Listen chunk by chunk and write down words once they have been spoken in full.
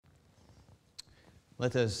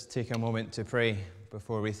Let us take a moment to pray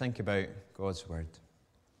before we think about God's Word.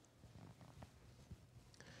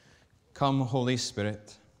 Come, Holy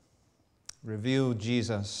Spirit, reveal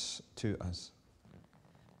Jesus to us.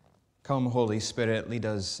 Come, Holy Spirit, lead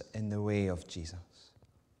us in the way of Jesus.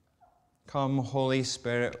 Come, Holy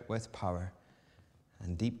Spirit, with power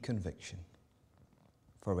and deep conviction,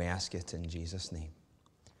 for we ask it in Jesus' name.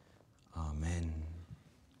 Amen.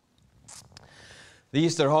 The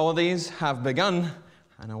Easter holidays have begun,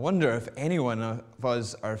 and I wonder if any one of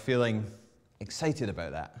us are feeling excited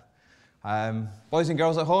about that. Boys and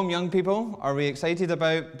girls at home, young people, are we excited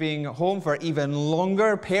about being home for even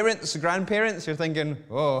longer? Parents, grandparents, you're thinking,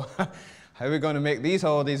 oh, how are we going to make these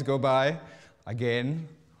holidays go by again?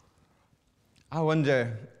 I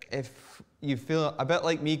wonder if you feel a bit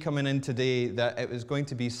like me coming in today, that it was going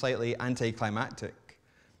to be slightly anticlimactic.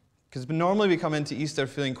 Because normally we come into Easter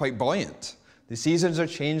feeling quite buoyant. The seasons are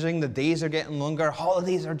changing, the days are getting longer,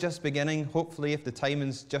 holidays are just beginning, hopefully if the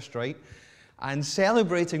timing's just right. And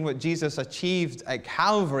celebrating what Jesus achieved at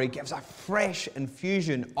Calvary gives a fresh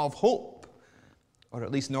infusion of hope, or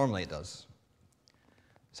at least normally it does.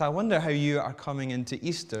 So I wonder how you are coming into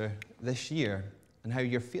Easter this year and how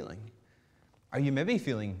you're feeling. Are you maybe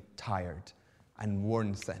feeling tired and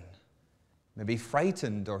worn thin? Maybe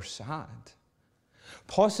frightened or sad?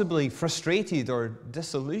 Possibly frustrated or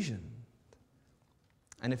disillusioned?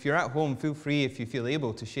 And if you're at home, feel free, if you feel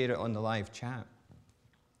able, to share it on the live chat.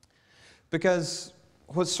 Because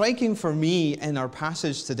what's striking for me in our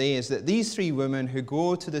passage today is that these three women who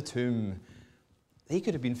go to the tomb, they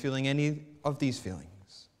could have been feeling any of these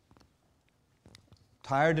feelings.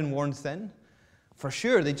 Tired and worn thin? For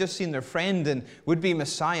sure, they'd just seen their friend and would-be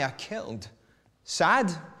Messiah killed.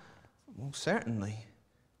 Sad? Well, certainly.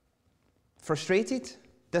 Frustrated?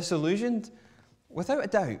 Disillusioned? Without a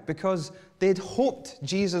doubt, because they'd hoped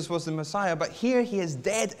Jesus was the Messiah, but here he is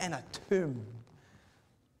dead in a tomb.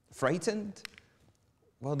 Frightened?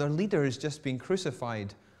 Well, their leader has just been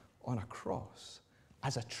crucified on a cross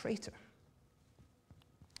as a traitor.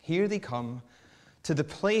 Here they come to the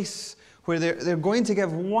place where they're going to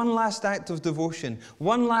give one last act of devotion,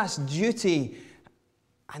 one last duty,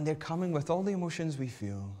 and they're coming with all the emotions we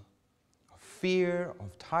feel, of fear,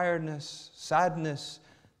 of tiredness, sadness,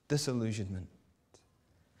 disillusionment.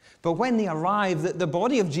 But when they arrive, the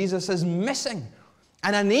body of Jesus is missing.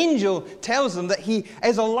 And an angel tells them that he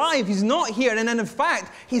is alive, he's not here. And in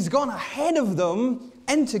fact, he's gone ahead of them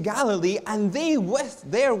into Galilee, and there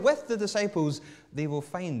with the disciples, they will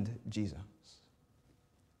find Jesus.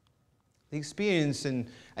 The experience and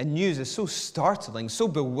news is so startling, so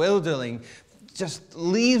bewildering, just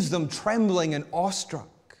leaves them trembling and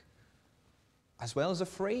awestruck, as well as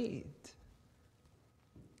afraid.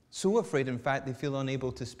 So afraid, in fact, they feel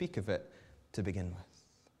unable to speak of it to begin with.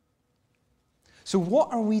 So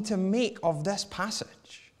what are we to make of this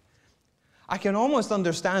passage? I can almost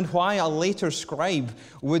understand why a later scribe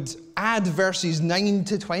would add verses 9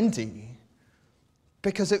 to 20,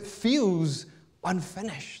 because it feels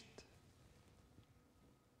unfinished.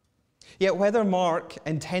 Yet whether Mark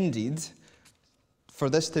intended for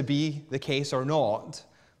this to be the case or not,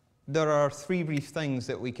 there are three brief things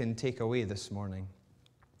that we can take away this morning.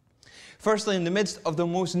 Firstly, in the midst of the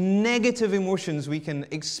most negative emotions we can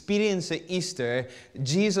experience at Easter,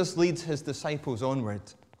 Jesus leads his disciples onward.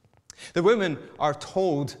 The women are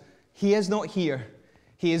told, he is not here.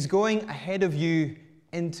 He is going ahead of you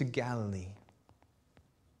into Galilee.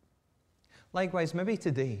 Likewise, maybe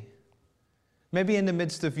today, maybe in the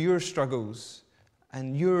midst of your struggles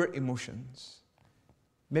and your emotions,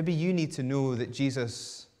 maybe you need to know that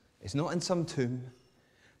Jesus is not in some tomb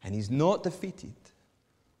and he's not defeated.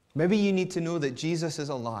 Maybe you need to know that Jesus is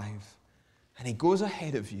alive and he goes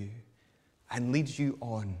ahead of you and leads you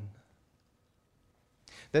on.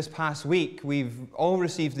 This past week, we've all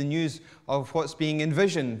received the news of what's being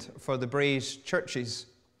envisioned for the Braes churches.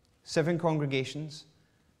 7 congregations,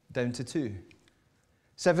 down to 2.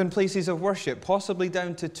 7 places of worship, possibly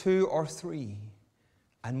down to 2 or 3.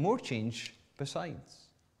 And more change besides.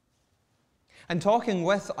 And talking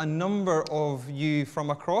with a number of you from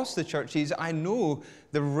across the churches, I know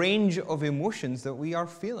the range of emotions that we are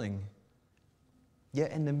feeling.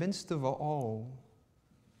 Yet in the midst of it all,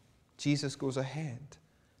 Jesus goes ahead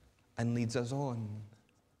and leads us on.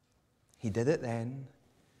 He did it then.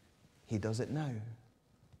 He does it now.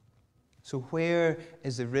 So where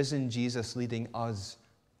is the risen Jesus leading us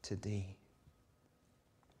today?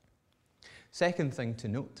 Second thing to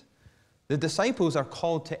note, the disciples are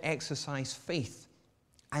called to exercise faith,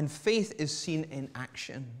 and faith is seen in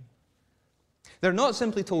action. They're not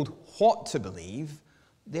simply told what to believe,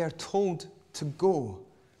 they are told to go.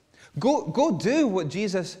 Go do what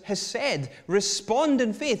Jesus has said. Respond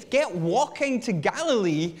in faith. Get walking to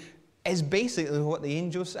Galilee is basically what the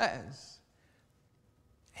angel says.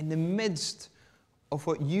 In the midst of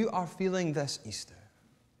what you are feeling this Easter,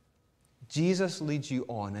 Jesus leads you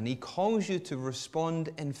on, and he calls you to respond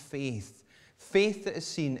in faith. Faith that is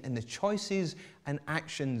seen in the choices and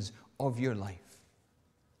actions of your life.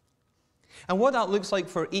 And what that looks like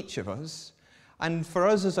for each of us, and for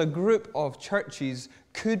us as a group of churches,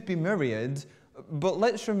 could be myriad, but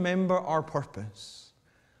let's remember our purpose.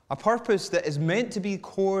 A purpose that is meant to be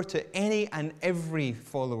core to any and every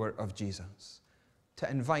follower of Jesus. To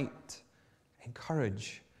invite,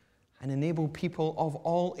 encourage, and enable people of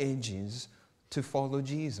all ages to follow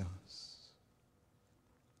Jesus.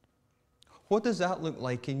 What does that look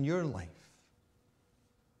like in your life?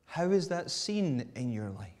 How is that seen in your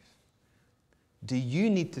life? Do you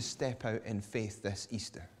need to step out in faith this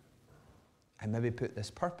Easter and maybe put this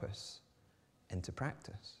purpose into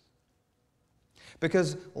practice?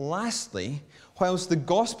 Because lastly, whilst the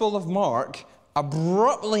Gospel of Mark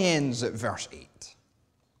abruptly ends at verse 8,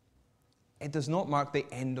 it does not mark the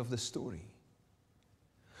end of the story.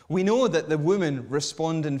 We know that the women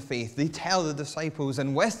respond in faith. They tell the disciples,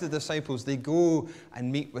 and with the disciples, they go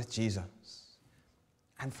and meet with Jesus.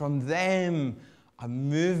 And from them, a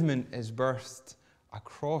movement is birthed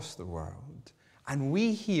across the world. And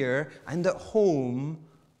we here and at home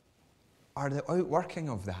are the outworking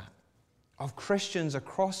of that, of Christians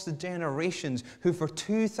across the generations who for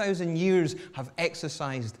 2,000 years have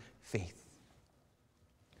exercised faith.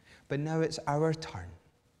 But now it's our turn.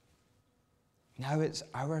 Now it's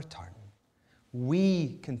our turn.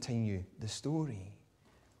 We continue the story.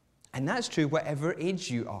 And that's true whatever age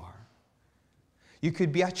you are. You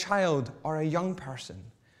could be a child or a young person.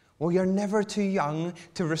 Well, you're never too young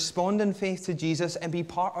to respond in faith to Jesus and be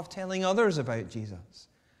part of telling others about Jesus.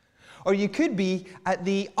 Or you could be at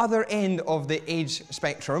the other end of the age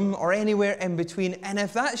spectrum or anywhere in between. And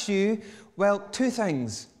if that's you, well, two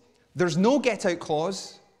things. There's no get-out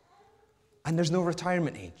clause and there's no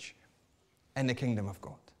retirement age in the kingdom of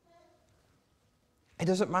God. It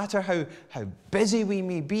doesn't matter how busy we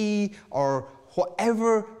may be or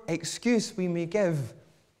whatever excuse we may give,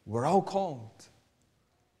 we're all called.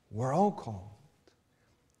 We're all called.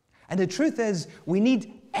 And the truth is, we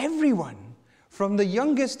need everyone, from the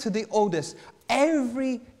youngest to the oldest.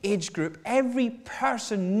 Every age group, every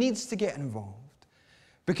person needs to get involved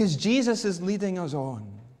because Jesus is leading us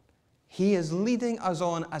on. He is leading us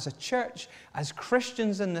on as a church, as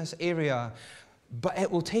Christians in this area, but it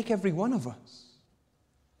will take every one of us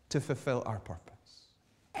to fulfill our purpose.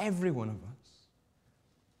 Every one of us.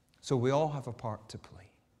 So we all have a part to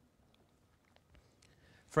play.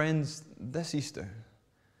 Friends, this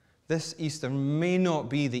Easter may not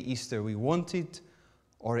be the Easter we wanted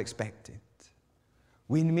or expected.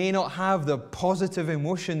 We may not have the positive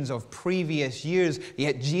emotions of previous years,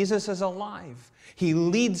 yet Jesus is alive. He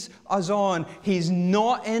leads us on. He's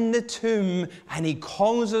not in the tomb, and he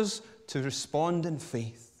calls us to respond in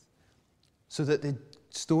faith so that the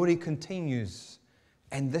story continues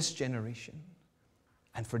in this generation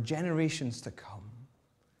and for generations to come.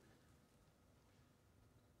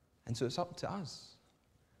 And so it's up to us.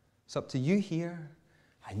 It's up to you here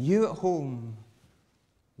and you at home.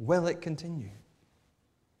 Will it continue?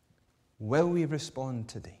 Will we respond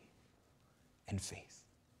today in faith?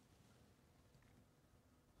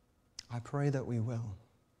 I pray that we will.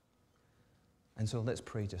 And so let's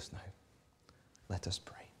pray just now. Let us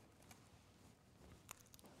pray.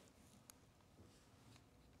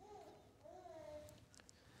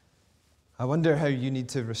 I wonder how you need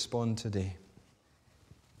to respond today.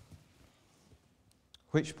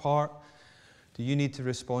 Which part do you need to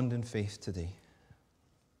respond in faith today?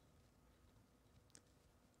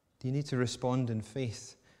 Do you need to respond in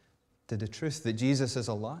faith to the truth that Jesus is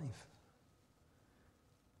alive?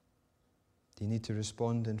 Do you need to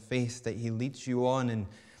respond in faith that he leads you on and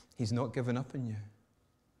he's not given up on you?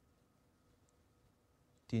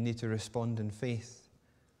 Do you need to respond in faith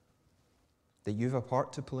that you have a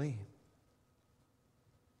part to play?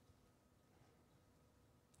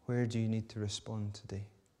 Where do you need to respond today?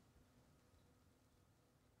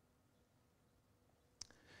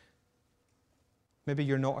 Maybe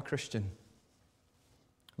you're not a Christian.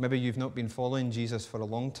 Maybe you've not been following Jesus for a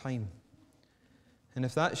long time. And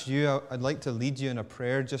if that's you, I'd like to lead you in a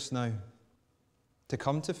prayer just now to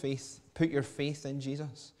come to faith, put your faith in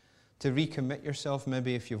Jesus, to recommit yourself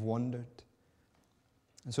maybe if you've wandered.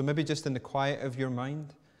 And so maybe just in the quiet of your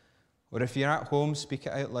mind, or if you're at home, speak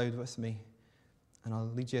it out loud with me, and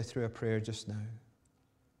I'll lead you through a prayer just now.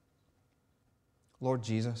 Lord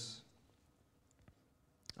Jesus,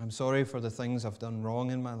 I'm sorry for the things I've done wrong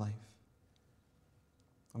in my life.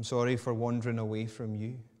 I'm sorry for wandering away from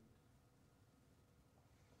you.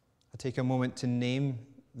 I take a moment to name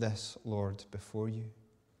this, Lord, before you.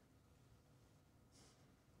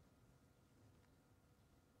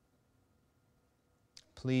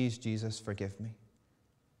 Please, Jesus, forgive me.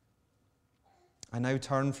 I now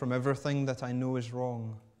turn from everything that I know is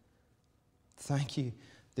wrong. Thank you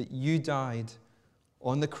that you died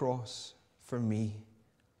on the cross for me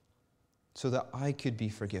so that I could be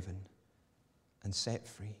forgiven and set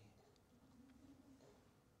free.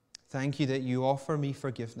 Thank you that you offer me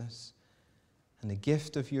forgiveness and the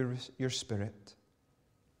gift of your Spirit.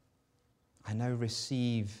 I now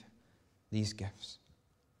receive these gifts.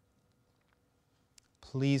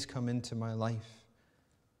 Please come into my life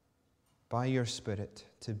by your Spirit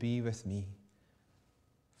to be with me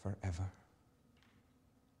forever.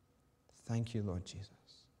 Thank you, Lord Jesus.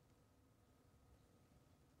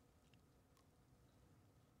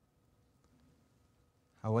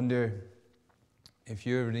 I wonder if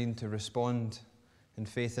you're willing to respond in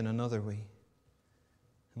faith in another way,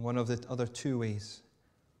 in one of the other two ways.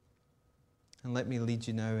 And let me lead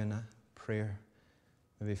you now in a prayer,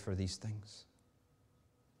 maybe for these things.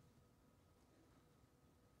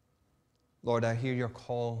 Lord, I hear your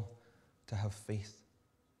call to have faith,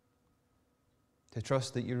 to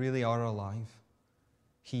trust that you really are alive,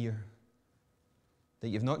 here, that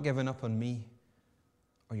you've not given up on me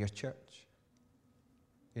or your church.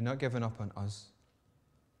 You're not given up on us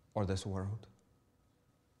or this world.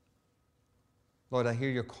 Lord, I hear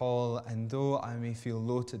your call, and though I may feel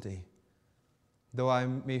low today, though I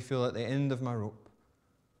may feel at the end of my rope,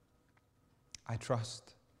 I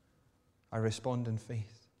trust, I respond in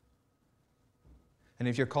faith. And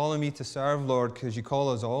if you're calling me to serve, Lord, because you call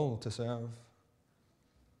us all to serve,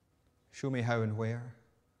 show me how and where.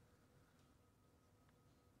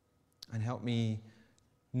 And help me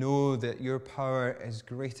know that your power is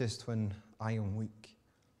greatest when I am weak.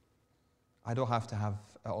 I don't have to have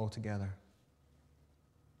it all together,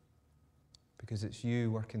 because it's you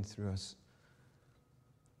working through us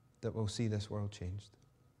that will see this world changed.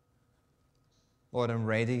 Lord, I'm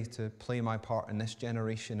ready to play my part in this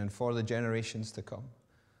generation and for the generations to come.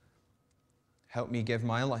 Help me give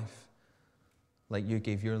my life like you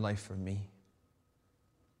gave your life for me.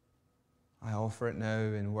 I offer it now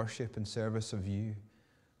in worship and service of you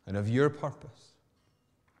and of your purpose.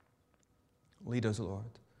 Lead us, Lord.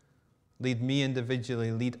 Lead me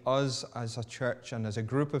individually. Lead us as a church and as a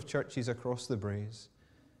group of churches across the Braes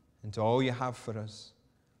into all you have for us,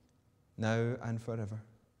 now and forever.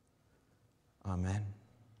 Amen.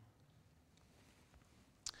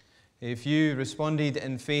 If you responded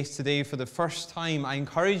in faith today for the first time, I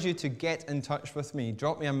encourage you to get in touch with me.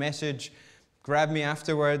 Drop me a message, grab me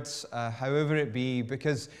afterwards, however it be,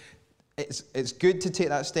 because it's good to take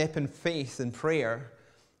that step in faith and prayer,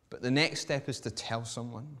 but the next step is to tell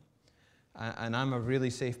someone. And I'm a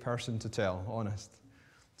really safe person to tell, honest.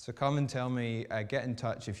 So come and tell me, get in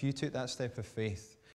touch if you took that step of faith